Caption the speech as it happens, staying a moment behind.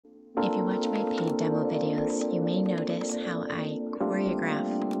watch my paid demo videos, you may notice how I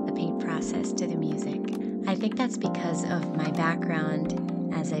choreograph the paint process to the music. I think that's because of my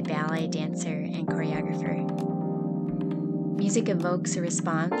background as a ballet dancer and choreographer. Music evokes a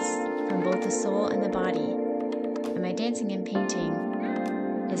response from both the soul and the body, and my dancing and painting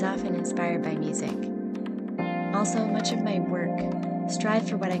is often inspired by music. Also, much of my work strive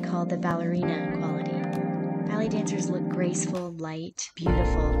for what I call the ballerina quality. Ballet dancers look graceful, light,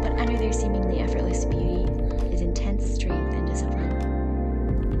 beautiful, but under their seemingly effortless beauty is intense strength and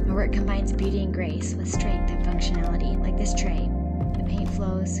discipline. My work combines beauty and grace with strength and functionality, like this tray. The paint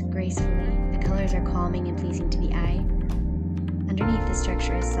flows gracefully, the colors are calming and pleasing to the eye. Underneath, the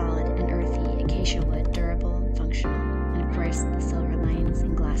structure is solid and earthy, acacia wood, durable and functional. And of course, the silver lines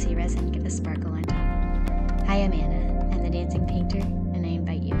and glossy resin give a sparkle on top. Hi, I'm Anna, I'm the dancing painter, and I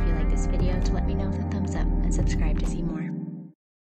invite you, if you like this video, to let me know with a thumbs up and subscribe to see more.